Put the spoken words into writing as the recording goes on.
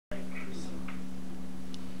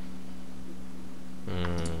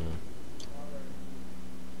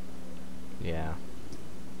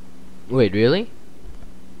Wait, really?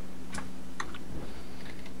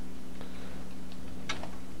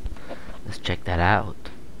 Let's check that out.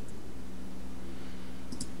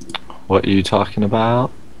 What are you talking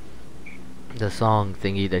about? The song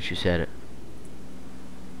thingy that you said.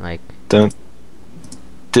 Like, Don't.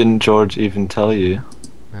 Didn't George even tell you?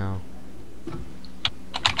 no.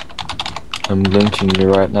 I'm linking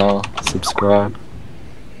you right now. Subscribe.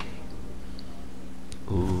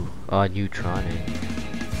 Ooh, oh, Neutronic.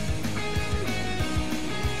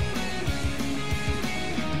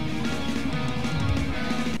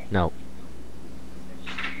 No,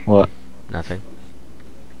 What? nothing.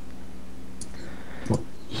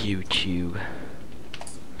 YouTube.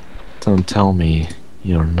 Don't tell me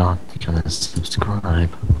you're not gonna subscribe.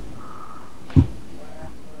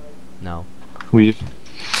 No. We've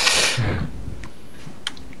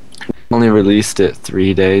only released it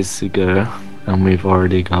 3 days ago, and we've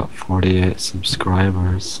already got 48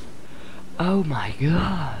 subscribers. Oh my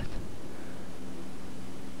god.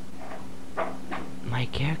 My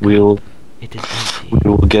care cup. We'll It is empty. we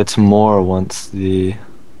will get more once the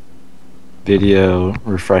video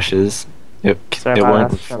refreshes. Sorry It about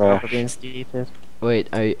won't that. Sorry for refresh. being stupid. Wait,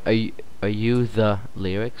 are you the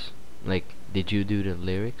lyrics? Like, did you do the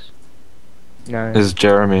lyrics? No. This is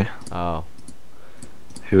Jeremy, Oh,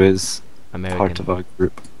 who is American. part of our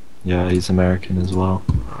group. Yeah, he's American as well.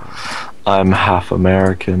 I'm half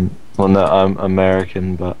American. Well, no, I'm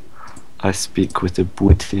American, but I speak with a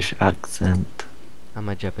British accent. I'm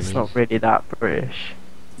a Japanese. It's not really that British.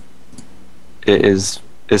 It is.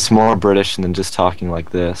 It's more British than just talking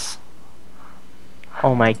like this.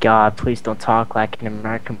 Oh my god, please don't talk like an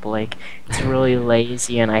American, Blake. It's really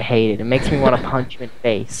lazy and I hate it. It makes me want to punch you in the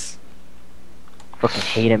face. Fucking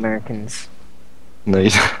hate Americans. No,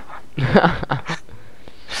 you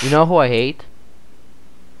You know who I hate?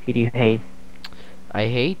 Who do you hate? I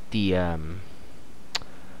hate the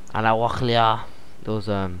those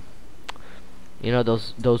you know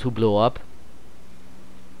those who blew up.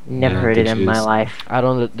 Never Yeah, heard of the them in my Jews. life. I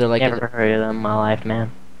don't. They're like Never heard of them in my life,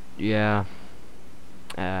 man. yeah.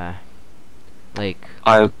 Like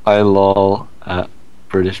I lol at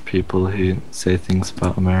British people who say things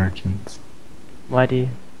about Americans Why do you?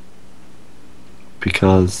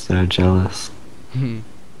 because they're jealous.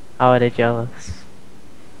 How are they jealous?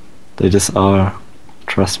 They just are.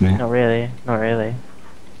 Trust me. Not really. Not really.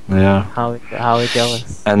 They are. How are we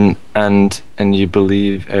jealous? And you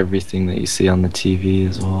believe everything that you see on the TV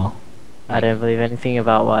as well. I don't believe anything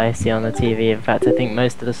about what I see on the TV. In fact, I think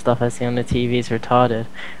most of the stuff I see on the TV is retarded.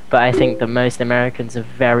 But I think that most Americans are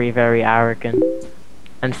very, very arrogant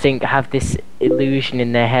and have this illusion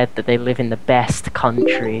in their head that they live in the best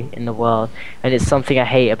country in the world. And it's something I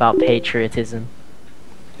hate about patriotism.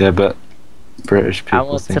 Yeah, but British I people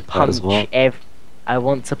want to think that as well. I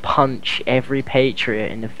want to punch every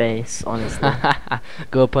patriot in the face, honestly.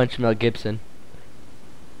 go punch Mel Gibson.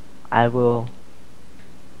 I will.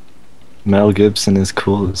 Mel Gibson is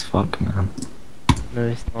cool as fuck, man. No,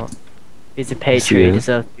 it's not. If he's a Yes, patriot, he is.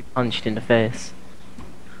 deserves to be punched in the face.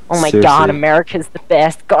 Oh my Seriously. god, America's the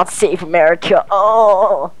best. God save America.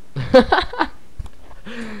 Oh!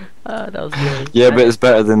 That was good. Yeah, but it's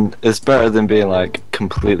better than being like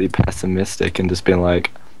completely pessimistic and just being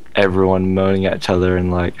like everyone moaning at each other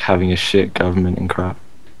and like having a shit government and crap.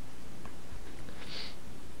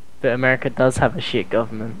 But America does have a shit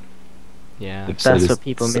government. Yeah. They've said That's it's- what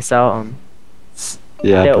people miss out on.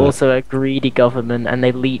 Yeah, They're but also a greedy government and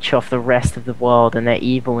they leech off the rest of the world and they're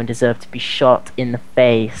evil and deserve to be shot in the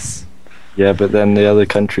face. yeah, but then the other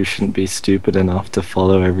countries shouldn't be stupid enough to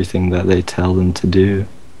follow everything that they tell them to do.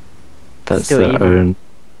 That's Still their evil. own.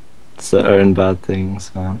 It's their own bad things,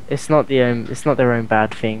 man. It's not their own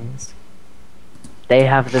bad things. They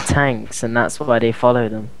have the tanks and that's why they follow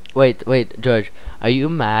them. Wait, George. Are you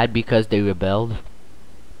mad because they rebelled?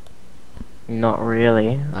 Not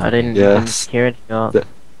really. I didn't Yes. even hear it up.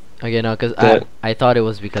 Okay, no, because That- I thought it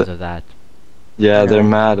was because of that. Yeah, they're No.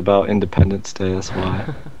 mad about Independence Day. That's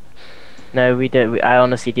why. No, we don't. I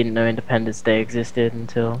honestly didn't know Independence Day existed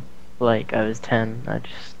until like I was 10. I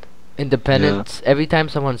just Independence. Every time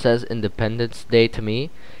someone says Independence Day to me,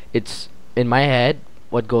 it's in my head.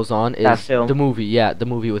 What goes on That is film. the movie. Yeah, the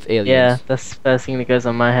movie with aliens. yeah, that's the first thing that goes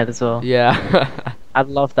on my head as well. Yeah. I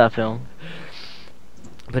love that film.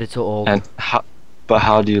 But it's so old. And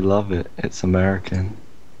how do you love it? It's American.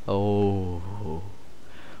 Oh.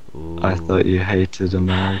 I Ooh. thought you hated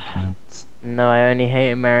Americans. No, I only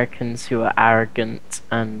hate Americans who are arrogant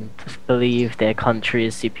and believe their country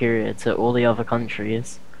is superior to all the other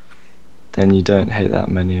countries. Then you don't hate that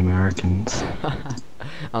many Americans.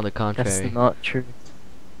 On the contrary. That's not true.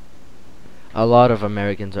 A lot of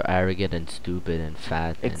Americans are arrogant and stupid and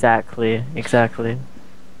fat. And Exactly.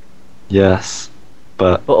 Yes,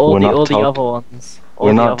 but But we're not all the talking. other ones,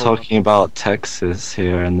 We're not talking about Texas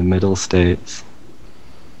here in the middle states,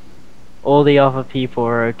 all the other people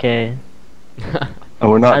are okay.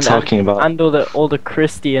 and we're not And talking about. and all the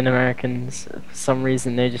Christian Americans, for some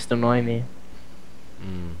reason they just annoy me.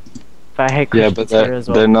 Mm. But I hate Yeah, Christians but here as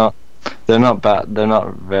well. they're not bad. They're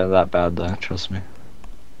not that bad though. Trust me.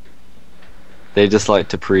 They just like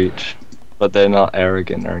to preach, but they're not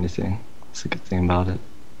arrogant or anything. That's a good thing about it.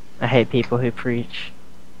 I hate people who preach.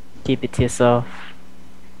 Keep it to yourself.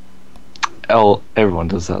 Everyone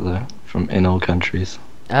does that though, in all countries.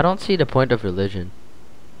 I don't see the point of religion.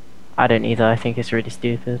 I don't either. I think it's really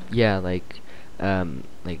stupid. Yeah, like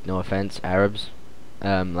no offense, Arabs.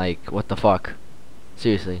 Like what the fuck?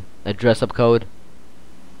 Seriously, a dress-up code.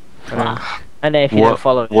 And then if you don't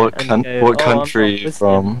follow it, what and you go, what "Oh, I'm country not are you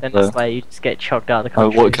Muslim," from? then though? it's like you just get chucked out of the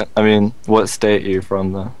country. I mean, what state are you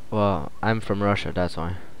from though? Well, I'm from Russia, that's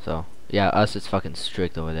why. So yeah, us it's fucking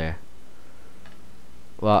strict over there.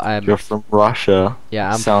 Well, You're from Russia.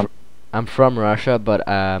 yeah, I'm from Russia, but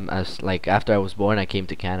as like after I was born, I came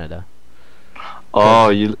to Canada.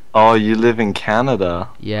 You live in Canada.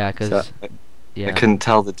 Yeah, So yeah. I couldn't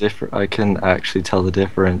tell the difference. I couldn't actually tell the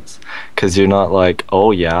difference because you're not like,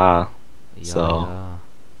 oh yeah. So yeah.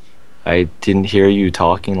 I didn't hear you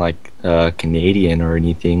talking like Canadian or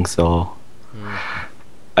anything. So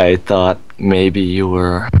I thought maybe you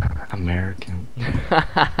were American.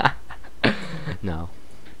 No,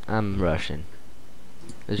 I'm Russian.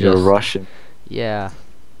 It's You're just, Russian. Yeah.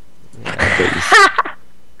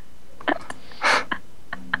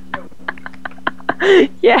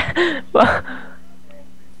 Yeah, but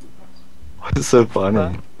What's so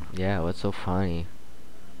funny? Yeah, what's so funny?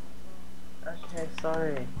 okay,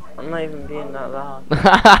 sorry. I'm not even being that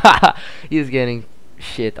loud. He's getting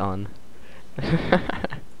shit on.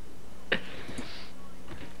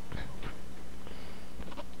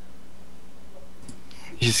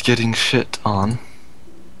 He's getting shit on.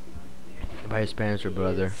 By his parents or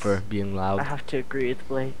brother for being I loud. have to agree with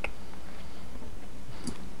Blake.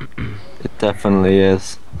 It definitely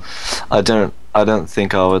is. I don't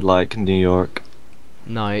think I would like New York.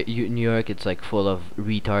 No, New York, it's like full of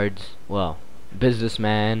retards. Well,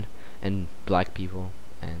 businessmen and black people,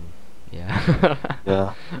 and yeah.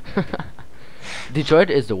 Yeah. Detroit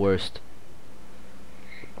is the worst.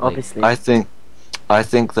 Like, Obviously. I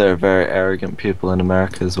think there are very arrogant people in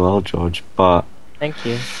America as well, George, but Thank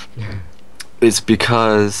you. it's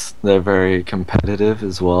because they're very competitive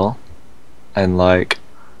as well. And like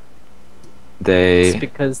It's they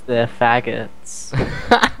because they're faggots.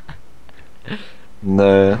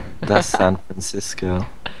 no, that's San Francisco.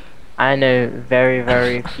 I know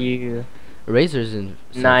very few Razors in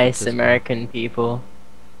San nice Francisco. American people.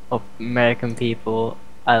 Or American people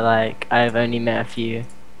I like. I've only met a few.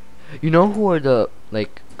 You know who are the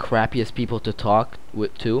like crappiest people to talk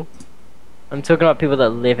with too? I'm talking about people that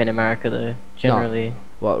live in America though, generally.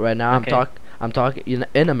 Well, right now Okay. I'm talking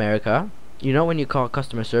in America. You know when you call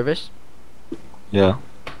customer service, Yeah.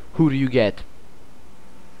 who do you get?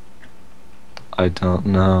 I don't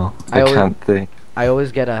know. I I always- can't think. I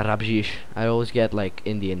always get a Rabjish. I always get like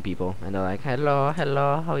Indian people, and they're like, "Hello,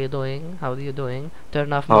 hello, how you doing? How are you doing?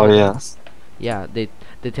 Turn off." Oh my-" yes. Yeah, they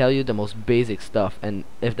tell you the most basic stuff, and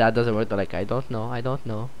if that doesn't work, they're like, "I don't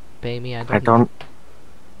know. Pay me, I don't." know."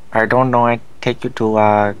 I don't know. I take you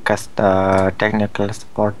to technical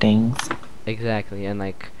supporting. Exactly, and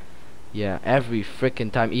like, yeah, every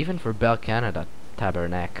freaking time, even for Bell Canada,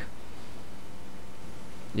 Tabernacle.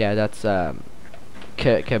 Yeah, that's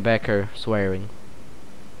Quebecer swearing,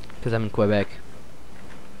 cause I'm in Quebec.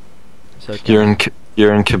 So it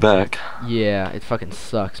You're in Quebec. yeah, it fucking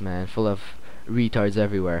sucks, man. Full of retards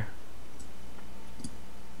everywhere.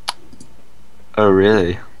 Oh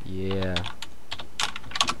really? Yeah.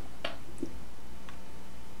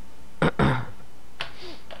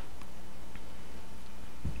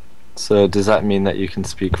 So does that mean that you can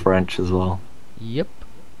speak French as well? Yep.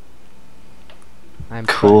 I'm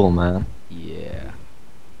Cool, man. Yeah.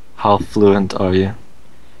 How fluent are you?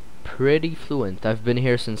 Pretty fluent. I've been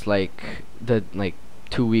here since like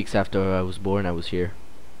 2 weeks after I was born. I was here.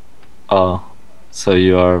 Oh, so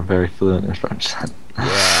you are very fluent in French then.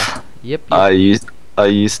 Yeah. Yep. I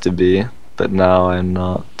used to be, but now I'm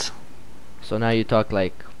not. So now you talk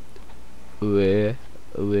like, ouais,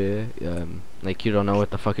 like you don't know what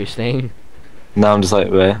the fuck you're saying. Now I'm just like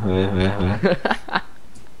wait.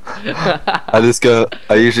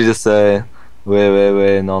 I usually just say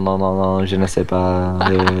wait, non, je ne sais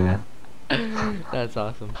pas. That's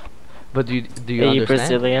awesome. But do you Are you understand?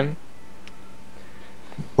 Brazilian?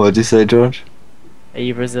 What'd you say, George? Are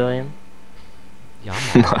you Brazilian? Yeah,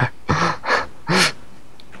 man.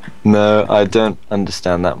 No, I don't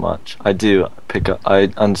understand that much. I do pick up.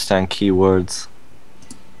 I understand keywords.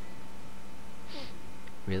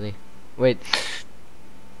 Really? Wait,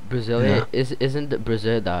 Brasilia isn't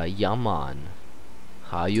Brazil the yaman?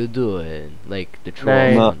 How you doing? Like the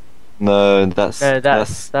troll No. one. No, No,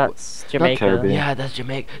 that's Not Jamaica. Caribbean. Yeah, that's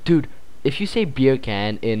Jamaica, dude. If you say beer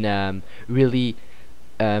can in really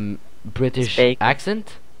British bacon.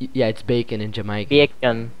 accent, yeah, it's bacon in Jamaican.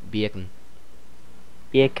 Bacon. Bacon.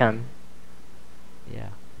 Bacon. Yeah.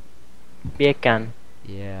 Bacon.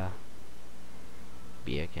 Yeah.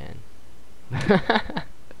 Beer can.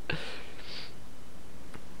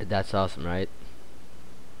 That's awesome, right?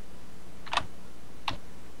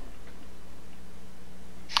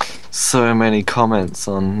 So many comments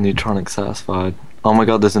on Neutronic Satisfied. Oh my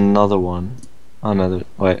god, there's another one. Another.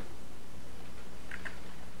 Wait.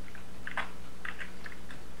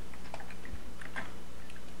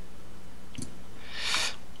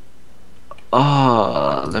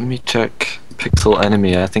 Let me check Pixel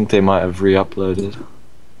Enemy. I think they might have re-uploaded.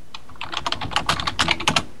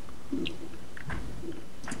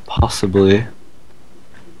 Possibly.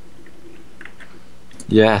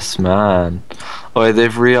 Yes, man. Oh, wait,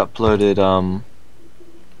 they've re-uploaded,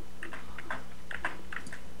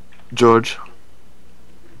 George.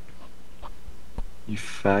 You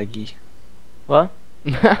faggy. What?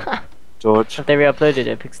 George. Have they re-uploaded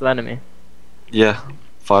it? Pixel Enemy. Yeah,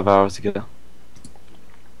 5 hours ago.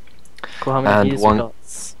 Cool. How many And views one- we got?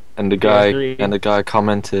 And the guy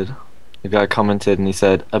commented. The guy commented and he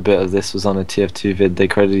said a bit of this was on a TF2 vid. They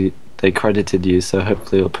credited you, so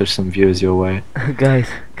hopefully it'll push some viewers your way. guys.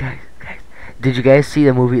 Did you guys see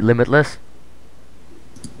the movie Limitless?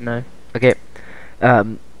 No. Okay.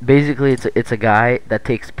 Basically, it's a guy that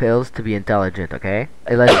takes pills to be intelligent. Okay.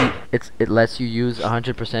 It lets you use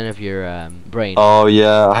 100% of your brain. Oh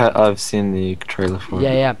yeah, I've seen the trailer for Yeah,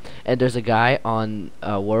 it. yeah. And there's a guy on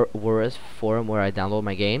Warus forum where I download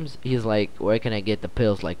my games. He's like, where can I get the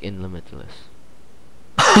pills like in Limitless?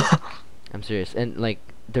 I'm serious. And like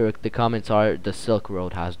the comments are the Silk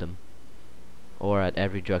Road has them, or at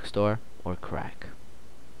every drugstore, or crack.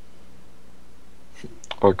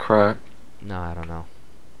 Or crack. No, I don't know.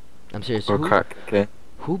 I'm serious. Or crack. Okay.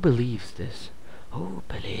 Who believes this? Who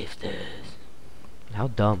believes this? How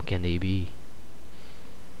dumb can they be?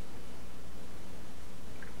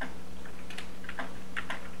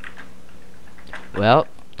 Well,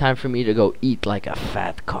 time for me to go eat like a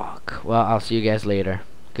fat cock. Well, I'll see you guys later.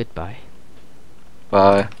 Goodbye.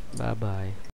 Bye. Bye bye.